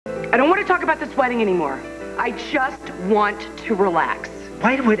I don't want to talk about this wedding anymore. I just want to relax.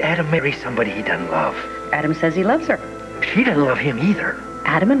 Why would Adam marry somebody he doesn't love? Adam says he loves her. She doesn't love him either.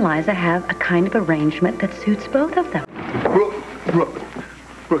 Adam and Liza have a kind of arrangement that suits both of them.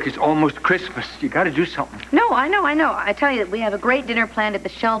 Brooke, it's almost Christmas. You got to do something. No, I know. I tell you, we have a great dinner planned at the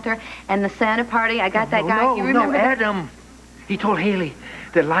shelter and the Santa party. I got that guy. You remember Adam. He told Haley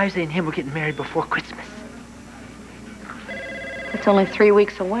that Liza and him were getting married before Christmas. It's only 3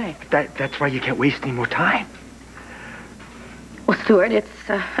 weeks away. That's why you can't waste any more time. Well, Stuart, it's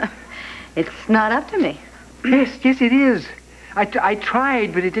not up to me. Yes, it is. I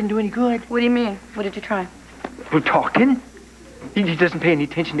tried, but it didn't do any good. What do you mean? What did you try? We're talking. He doesn't pay any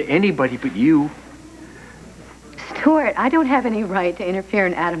attention to anybody but you. Stuart, I don't have any right to interfere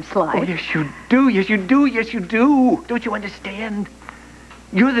in Adam's life. Oh, yes, you do. Yes, you do. Yes, you do. Don't you understand?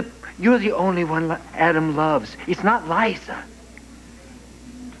 You're the only one Adam loves. It's not Liza.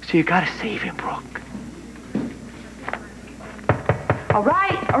 So you gotta save him, Brooke. All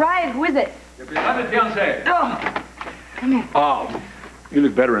right. Who is it? Your beloved fiancé. Oh, come here. Oh, you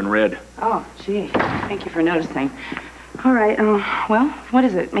look better in red. Oh, gee. Thank you for noticing. All right. Well, what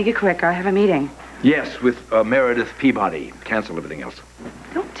is it? Make it quick. I have a meeting. Yes, with Meredith Peabody. Cancel everything else.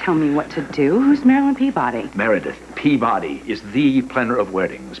 Don't tell me what to do. Who's Marilyn Peabody? Meredith Peabody is the planner of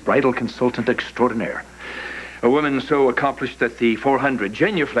weddings, bridal consultant extraordinaire. A woman so accomplished that the 400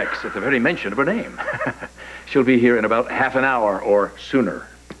 genuflex at the very mention of her name. She'll be here in about half an hour or sooner.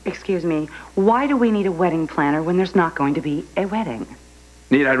 Excuse me. Why do we need a wedding planner when there's not going to be a wedding?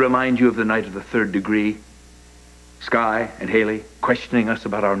 Need I remind you of the night of the third degree? Sky and Haley questioning us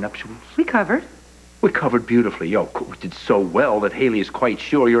about our nuptials? We covered. We covered beautifully. Yo, we did so well that Haley is quite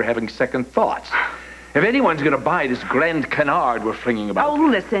sure you're having second thoughts. If anyone's going to buy this grand canard we're flinging about... Oh,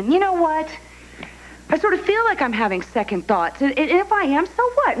 listen, you know what? I sort of feel like I'm having second thoughts. And if I am,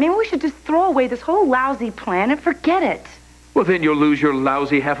 so what? Maybe we should just throw away this whole lousy plan and forget it. Well, then you'll lose your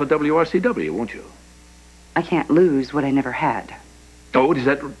lousy half of WRCW, won't you? I can't lose what I never had. Oh, does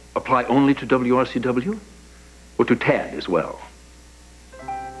that apply only to WRCW? Or to Tad as well?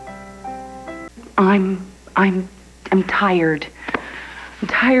 I'm tired. I'm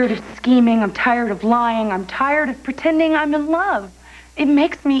tired of scheming. I'm tired of lying. I'm tired of pretending I'm in love. It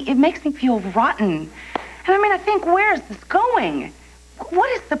makes me feel rotten. And I mean, I think, where is this going? What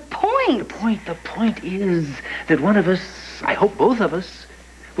is the point? The point is that one of us, I hope both of us,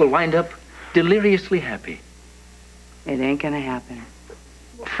 will wind up deliriously happy. It ain't gonna happen.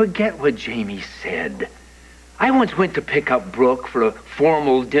 Forget what Jamie said. I once went to pick up Brooke for a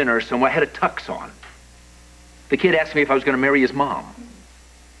formal dinner somewhere. I had a tux on. The kid asked me if I was going to marry his mom.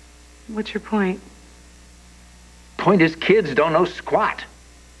 What's your point? Point is, kids don't know squat.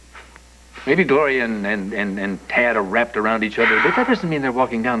 Maybe Gloria and Tad are wrapped around each other, but that doesn't mean they're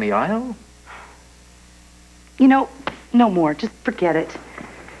walking down the aisle. You know, no more. Just forget it.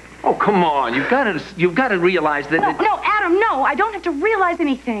 Oh, come on. You've got to realize that... No, Adam, no. I don't have to realize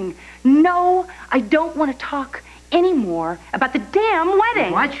anything. No, I don't want to talk anymore about the damn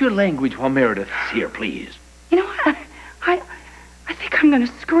wedding. Watch your language while Meredith is here, please. You know what? I think I'm going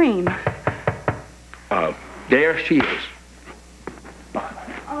to scream. There she is.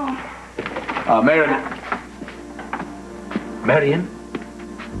 Meredith. Marian?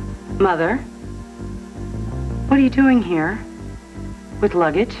 Mother? What are you doing here? With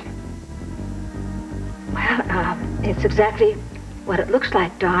luggage? Well, it's exactly what it looks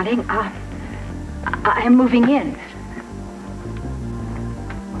like, darling. I am moving in.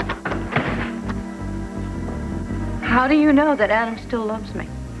 How do you know that Adam still loves me?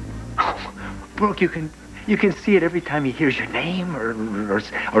 Oh, Brooke, you can see it every time he hears your name or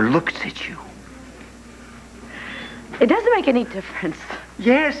looks at you. It doesn't make any difference.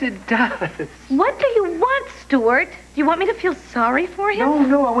 Yes, it does. What do you want, Stuart? Do you want me to feel sorry for him?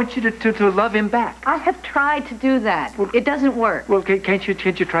 No, I want you to love him back. I have tried to do that. Well, it doesn't work. Well, can't you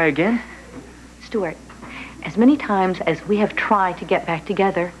try again? Stuart, as many times as we have tried to get back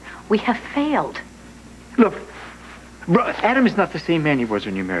together, we have failed. Look, Adam is not the same man he was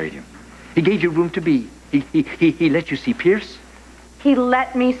when you married him. He gave you room to be. He let you see Pierce. He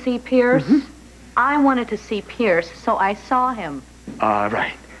let me see Pierce? Mm-hmm. I wanted to see Pierce, so I saw him.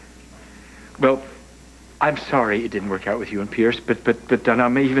 Right. Well, I'm sorry it didn't work out with you and Pierce, but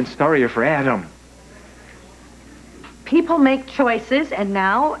I'm even sorrier for Adam. People make choices, and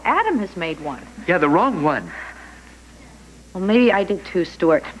now Adam has made one. Yeah, the wrong one. Well, maybe I did too,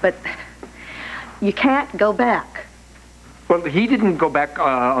 Stuart, but you can't go back. Well, he didn't go back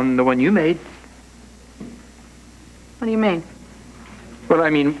on the one you made. What do you mean? Well, I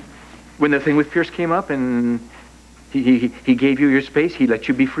mean, when the thing with Pierce came up and He gave you your space. He let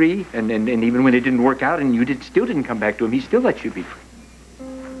you be free. And even when it didn't work out and you still didn't come back to him, he still let you be free.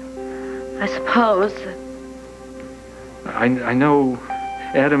 I suppose. I know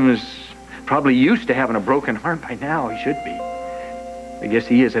Adam is probably used to having a broken heart by now. He should be. I guess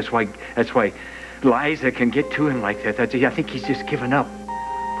he is. That's why Liza can get to him like that. I think he's just given up,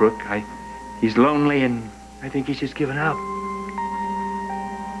 Brooke. He's lonely, and I think he's just given up.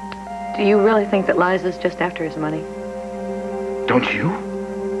 Do you really think that Liza's just after his money? Don't you?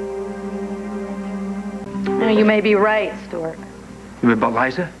 No, you may be right, Stuart. About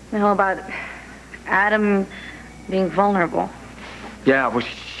Liza? No, about Adam being vulnerable. Yeah, well,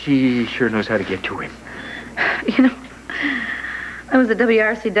 she sure knows how to get to him. You know, I was at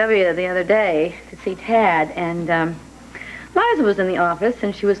WRCW the other day to see Tad, and Liza was in the office,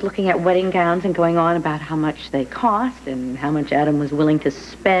 and she was looking at wedding gowns and going on about how much they cost and how much Adam was willing to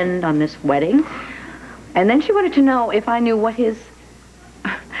spend on this wedding. And then she wanted to know if I knew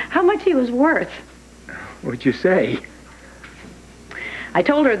how much he was worth. What'd you say? I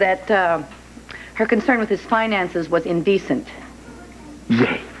told her that her concern with his finances was indecent.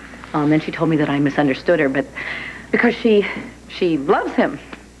 Yay. Then she told me that I misunderstood her, but because she loves him.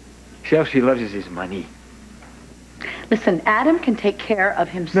 All she loves is his money. Listen, Adam can take care of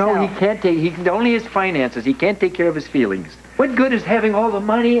himself. No, he can't only his finances. He can't take care of his feelings. What good is having all the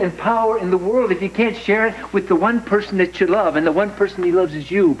money and power in the world if you can't share it with the one person that you love, and the one person he loves is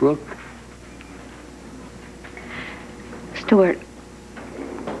you, Brooke? Stuart,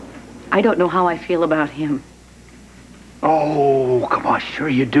 I don't know how I feel about him. Oh, come on, sure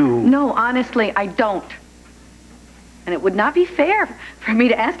you do. No, honestly, I don't. And it would not be fair for me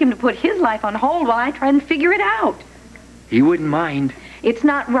to ask him to put his life on hold while I try and figure it out. He wouldn't mind. It's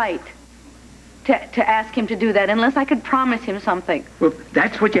not right to ask him to do that unless I could promise him something. Well,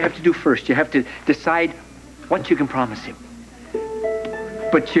 that's what you have to do first. You have to decide what you can promise him.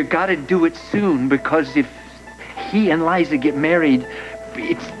 But you got to do it soon, because if he and Liza get married,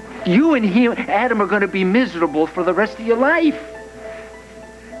 it's you and Adam are going to be miserable for the rest of your life.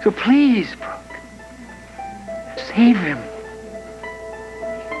 So please, Brooke, save him.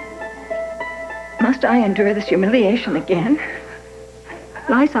 Must I endure this humiliation again?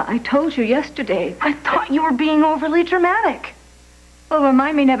 Liza, I told you yesterday. I thought you were being overly dramatic. Well,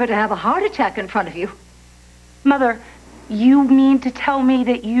 remind me never to have a heart attack in front of you. Mother, you mean to tell me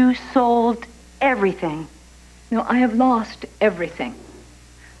that you sold everything? No, I have lost everything.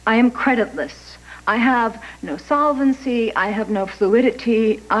 I am creditless. I have no solvency. I have no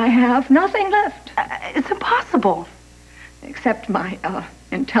fluidity. I have nothing left. It's impossible. Except my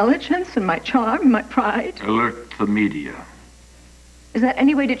intelligence and my charm and my pride. Alert the media. Is that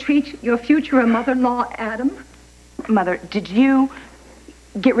any way to treat your future mother-in-law, Adam? Mother, did you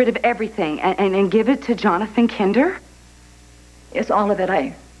get rid of everything and give it to Jonathan Kinder? Yes, all of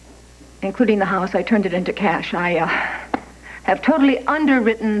it. Including the house, I turned it into cash. I have totally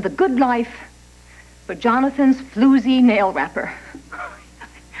underwritten the good life for Jonathan's floozy nail wrapper.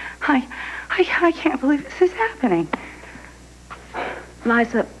 I can't believe this is happening.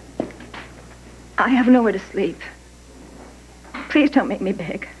 Liza, I have nowhere to sleep. Please don't make me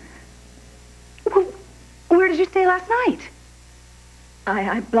beg. Well, where did you stay last night?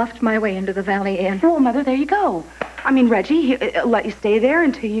 I bluffed my way into the Valley Inn. Well, Mother, there you go. I mean, Reggie, he'll let you stay there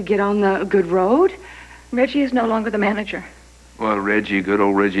until you get on the good road. Reggie is no longer the manager. Well, Reggie, good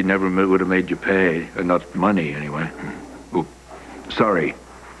old Reggie never would have made you pay. Not money, anyway. Oh, sorry,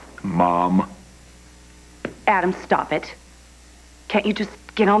 Mom. Adam, stop it. Can't you just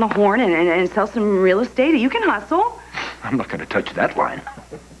get on the horn and sell some real estate? You can hustle. I'm not going to touch that line.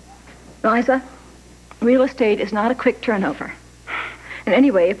 Liza, real estate is not a quick turnover. And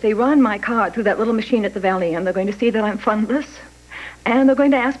anyway, if they run my card through that little machine at the Valley Inn, they're going to see that I'm fundless, and they're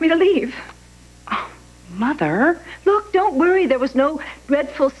going to ask me to leave. Oh, Mother. Look, don't worry. There was no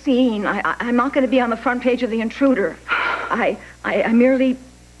dreadful scene. I'm not going to be on the front page of The Intruder. I merely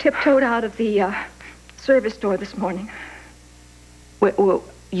tiptoed out of the service door this morning. Wait, well,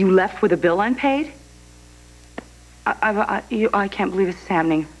 you left with a bill unpaid? I can't believe this is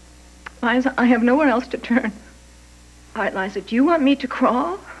happening. Liza, I have nowhere else to turn. All right, Liza, do you want me to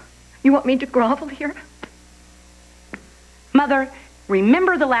crawl? You want me to grovel here? Mother,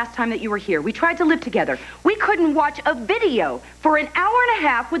 remember the last time that you were here? We tried to live together. We couldn't watch a video for an hour and a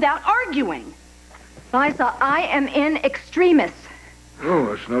half without arguing. Liza, I am in extremis.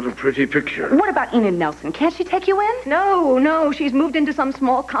 Oh, that's not a pretty picture. What about Enid Nelson? Can't she take you in? No, she's moved into some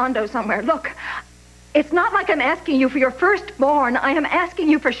small condo somewhere. Look, it's not like I'm asking you for your firstborn. I am asking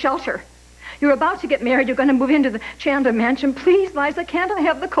you for shelter. You're about to get married. You're going to move into the Chandler mansion. Please, Liza, can't I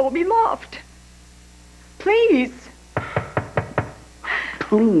have the Colby loft? Please.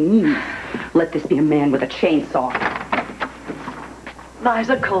 please. Let this be a man with a chainsaw.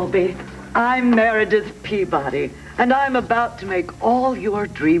 Liza Colby, I'm Meredith Peabody, and I'm about to make all your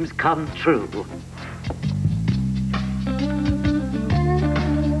dreams come true.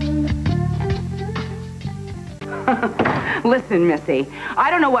 Listen, Missy, I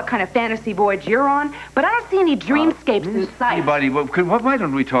don't know what kind of fantasy voyage you're on, but I don't see any dreamscapes in sight. Anybody, why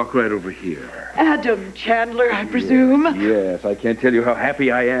don't we talk right over here? Adam Chandler, I presume? Yes, I can't tell you how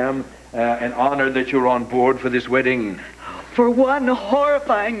happy I am and honored that you're on board for this wedding. For one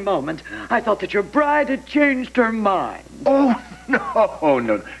horrifying moment, I thought that your bride had changed her mind. Oh,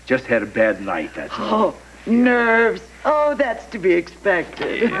 no. Just had a bad night, that's all. Oh, nerves. Oh, that's to be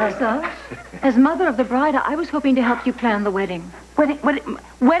expected. Liza, as mother of the bride, I was hoping to help you plan the wedding.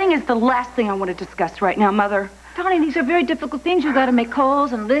 Wedding is the last thing I want to discuss right now, Mother. Darling, these are very difficult things. You've got to make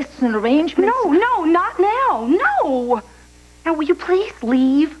calls and lists and arrangements. No, not now. No. Now, will you please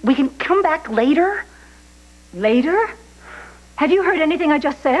leave? We can come back later. Later? Have you heard anything I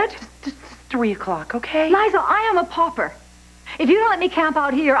just said? Just 3 o'clock, okay? Liza, I am a pauper. If you don't let me camp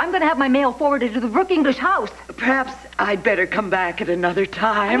out here, I'm going to have my mail forwarded to the Brook English house. Perhaps I'd better come back at another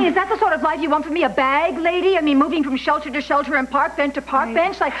time. I mean, is that the sort of life you want for me? A bag lady? I mean, moving from shelter to shelter and park bench to park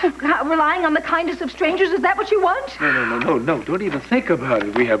bench? Like relying on the kindness of strangers? Is that what you want? No. Don't even think about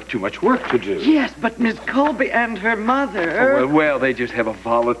it. We have too much work to do. Yes, but Miss Colby and her mother... Oh, well, they just have a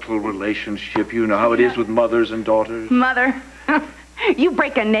volatile relationship. You know how it is with mothers and daughters. Mother, you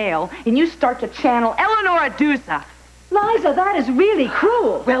break a nail and you start to channel Eleanor Adusa. Liza, that is really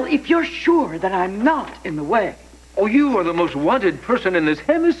cruel. Well, if you're sure that I'm not in the way. Oh, you are the most wanted person in this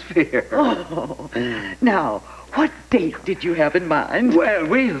hemisphere. Oh, now, what date did you have in mind? Well,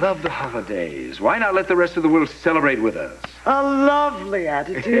 we love the holidays. Why not let the rest of the world celebrate with us? A lovely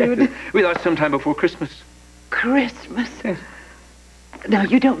attitude. We thought sometime before Christmas. Christmas? Now,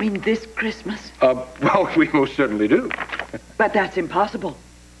 you don't mean this Christmas? Well, we most certainly do. But that's impossible.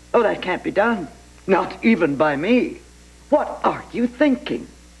 Oh, that can't be done. Not even by me. What are you thinking?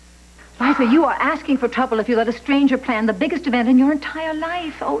 Liza, you are asking for trouble if you let a stranger plan the biggest event in your entire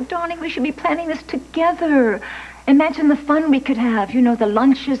life. Oh, darling, we should be planning this together. Imagine the fun we could have. You know, the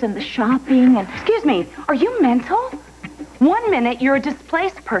lunches and the shopping and... Excuse me, are you mental? 1 minute you're a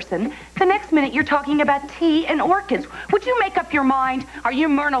displaced person. The next minute you're talking about tea and orchids. Would you make up your mind? Are you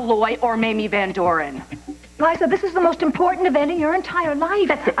Myrna Loy or Mamie Van Doren? Liza, this is the most important event in your entire life.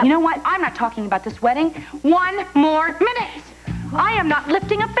 That's it. You know what? I'm not talking about this wedding. 1 more minute. I am not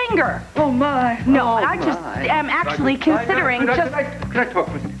lifting a finger. Oh, my. No, oh, I just am actually considering Can just... I talk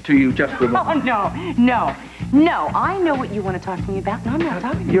to you just for a moment? Oh, no. I know what you want to talk to me about, and I'm not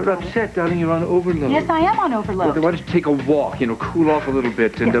talking to you. You're upset, darling. You're on overload. Yes, I am on overload. Well, why don't you take a walk, cool off a little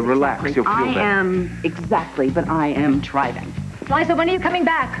bit and relax. Exactly. You'll feel better. I am, exactly, but I am driving. Liza, when are you coming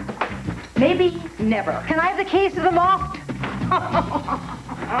back? Maybe never. Can I have the keys to the loft?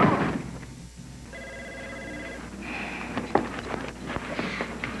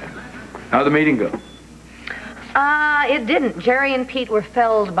 How'd the meeting go? It didn't. Jerry and Pete were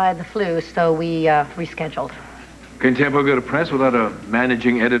felled by the flu, so we rescheduled. Can Tempo go to press without a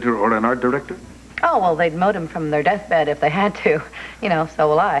managing editor or an art director? Oh, well, they'd moat him from their deathbed if they had to. So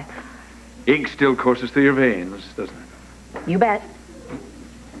will I. Ink still courses through your veins, doesn't it? You bet.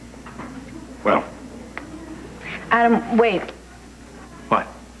 Well. Adam, wait. What?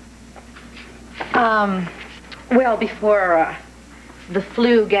 Well, before the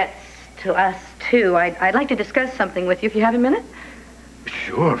flu gets to us, too, I'd like to discuss something with you if you have a minute.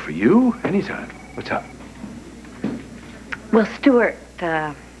 Sure, for you. Anytime. What's up? Well, Stuart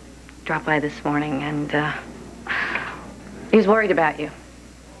dropped by this morning, and he was worried about you.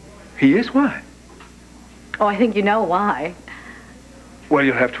 He is? Why? Oh, I think you know why. Well,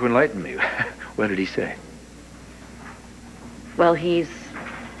 you'll have to enlighten me. What did he say? Well, he's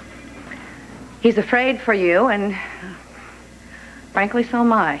afraid for you, and frankly, so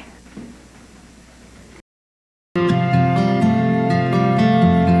am I.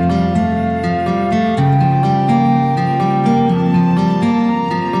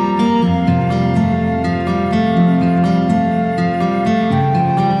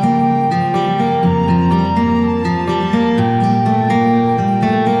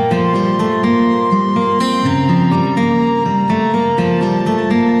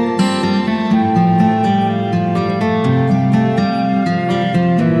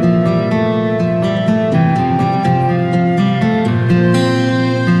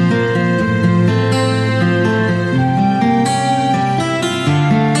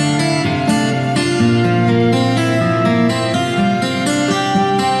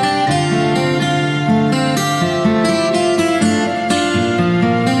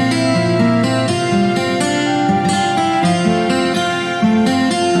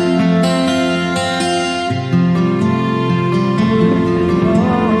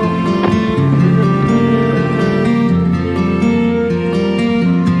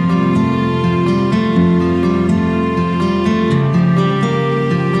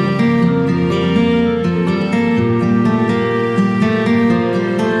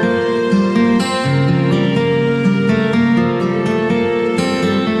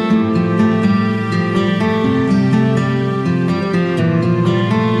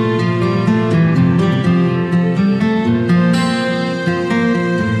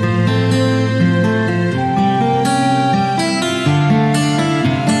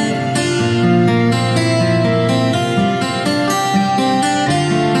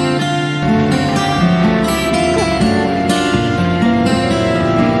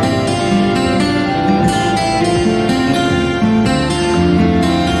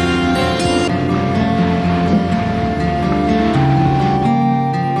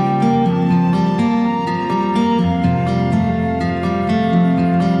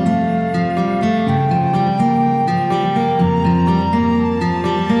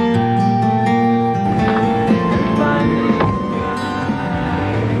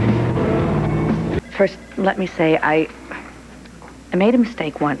 let me say, I made a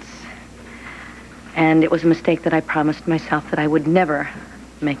mistake once. And it was a mistake that I promised myself that I would never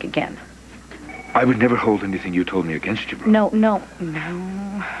make again. I would never hold anything you told me against you, Brooke. No.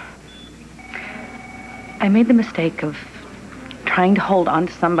 I made the mistake of trying to hold on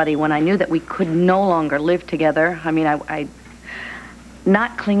to somebody when I knew that we could no longer live together. I mean, I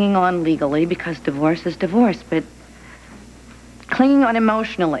not clinging on legally because divorce is divorce, but clinging on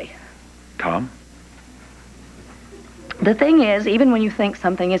emotionally. Tom? The thing is, even when you think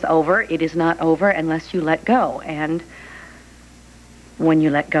something is over, it is not over unless you let go. And when you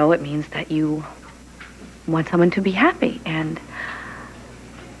let go, it means that you want someone to be happy. And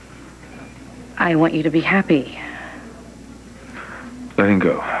I want you to be happy. Letting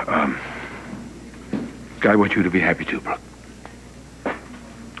go. I want you to be happy too, Brooke.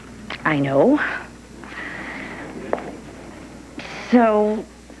 I know. So,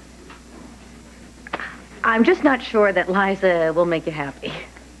 I'm just not sure that Liza will make you happy.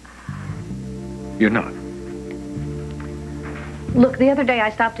 You're not? Look, the other day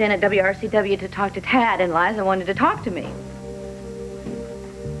I stopped in at WRCW to talk to Tad, and Liza wanted to talk to me.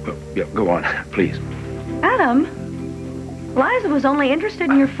 Oh, yeah, go on, please. Adam, Liza was only interested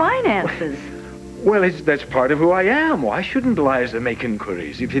in your finances. Well, that's part of who I am. Why shouldn't Liza make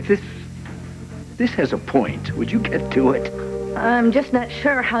inquiries? If this has a point, would you get to it? I'm just not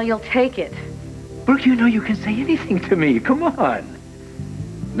sure how you'll take it. Brooke, you know you can say anything to me. Come on.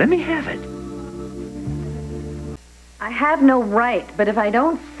 Let me have it. I have no right, but if I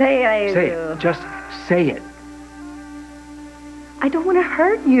don't say I... Say it. Just say it. I don't want to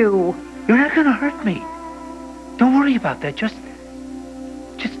hurt you. You're not going to hurt me. Don't worry about that. Just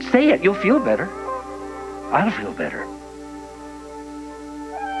say it. You'll feel better. I'll feel better.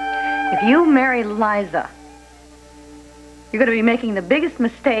 If you marry Liza, you're going to be making the biggest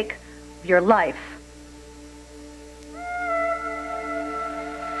mistake of your life.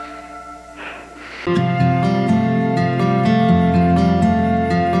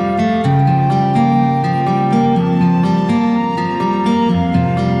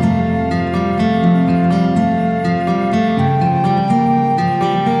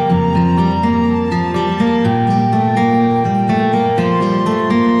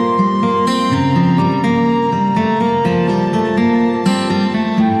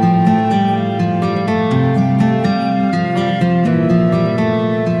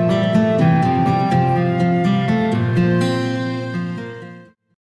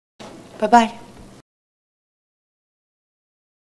 Bye-bye.